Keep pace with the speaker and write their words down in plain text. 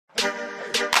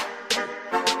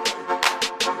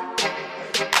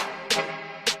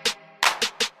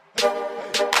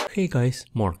Hey guys,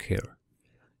 Mark here.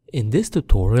 In this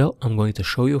tutorial I'm going to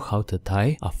show you how to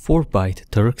tie a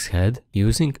 4-byte Turk's head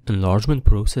using enlargement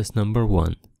process number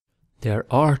 1. There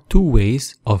are two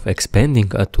ways of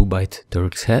expanding a 2-byte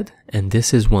Turk's head, and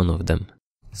this is one of them.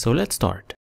 So let's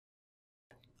start.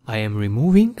 I am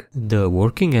removing the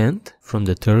working end from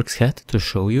the Turk's head to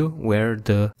show you where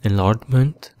the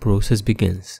enlargement process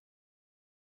begins.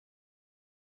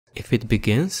 If it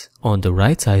begins on the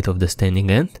right side of the standing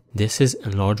end, this is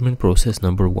enlargement process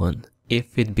number 1.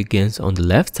 If it begins on the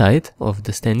left side of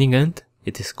the standing end,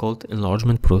 it is called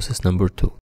enlargement process number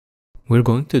 2. We're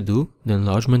going to do the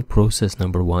enlargement process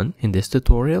number 1 in this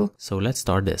tutorial, so let's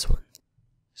start this one.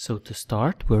 So to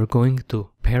start, we're going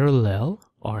to parallel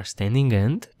our standing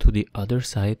end to the other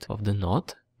side of the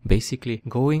knot, basically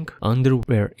going under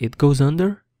where it goes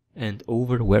under and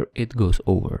over where it goes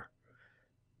over.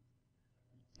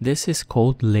 This is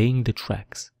called laying the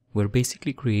tracks. We're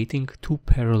basically creating two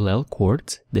parallel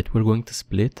cords that we're going to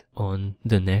split on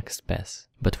the next pass.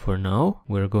 But for now,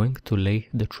 we're going to lay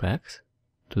the tracks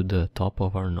to the top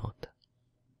of our knot.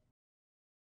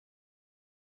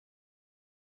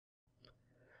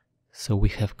 So we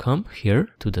have come here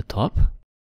to the top.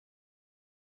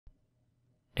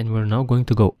 And we're now going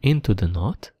to go into the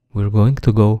knot. We're going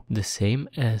to go the same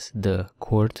as the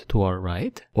cord to our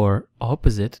right or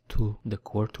opposite to the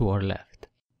cord to our left.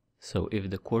 So if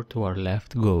the cord to our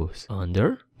left goes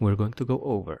under, we're going to go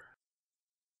over.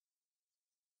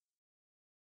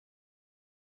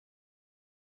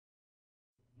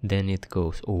 Then it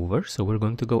goes over, so we're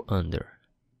going to go under.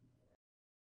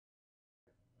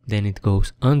 Then it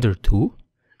goes under 2,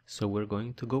 so we're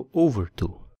going to go over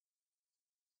 2.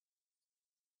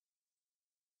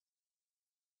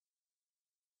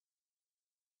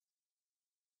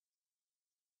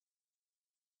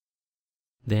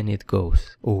 Then it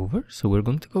goes over, so we're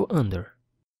going to go under.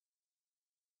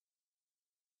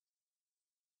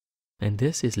 And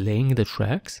this is laying the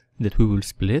tracks that we will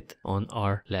split on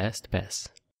our last pass.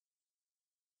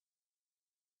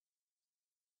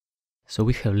 So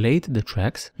we have laid the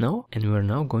tracks now, and we are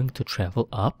now going to travel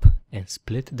up and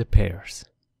split the pairs.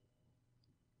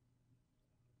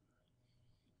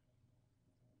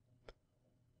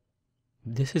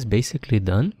 This is basically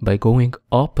done by going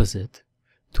opposite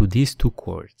to these two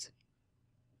cords.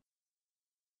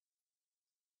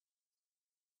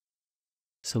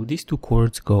 So these two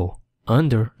cords go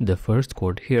under the first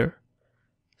cord here,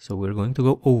 so we're going to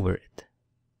go over it.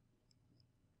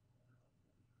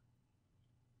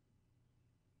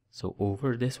 So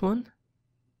over this one.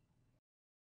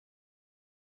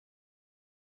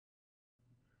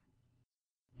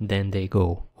 Then they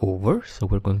go over, so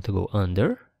we're going to go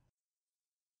under.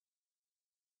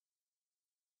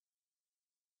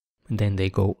 Then they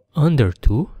go under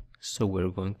 2, so we're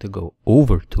going to go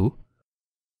over 2.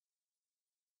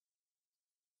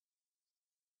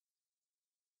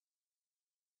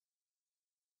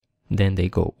 Then they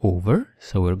go over,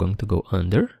 so we're going to go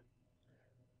under.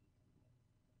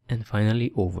 And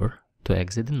finally over to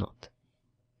exit the knot.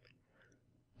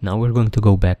 Now we're going to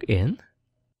go back in.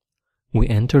 We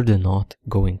enter the knot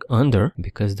going under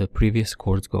because the previous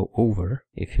cords go over,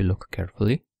 if you look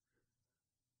carefully.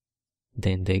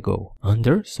 Then they go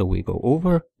under, so we go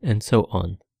over, and so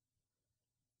on.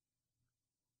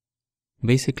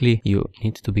 Basically, you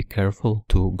need to be careful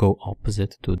to go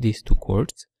opposite to these two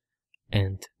cords,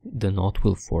 and the knot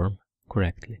will form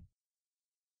correctly.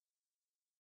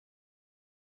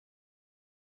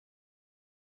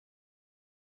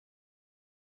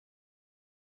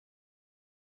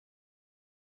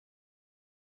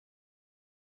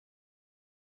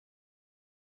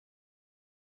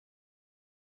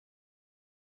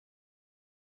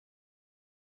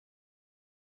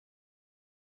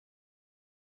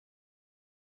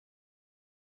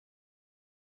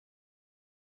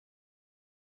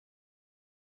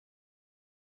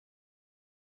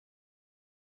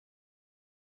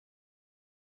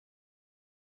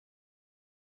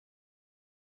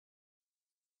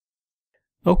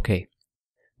 Okay,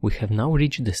 we have now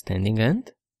reached the standing end,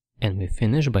 and we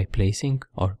finish by placing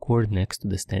our cord next to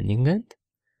the standing end.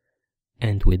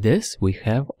 And with this, we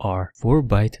have our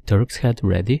 4-byte Turk's head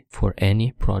ready for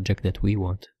any project that we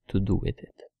want to do with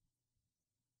it.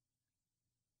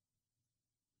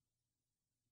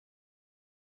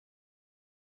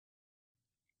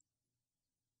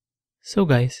 So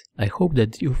guys, I hope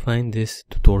that you find this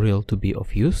tutorial to be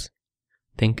of use.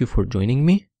 Thank you for joining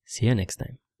me. See you next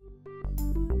time.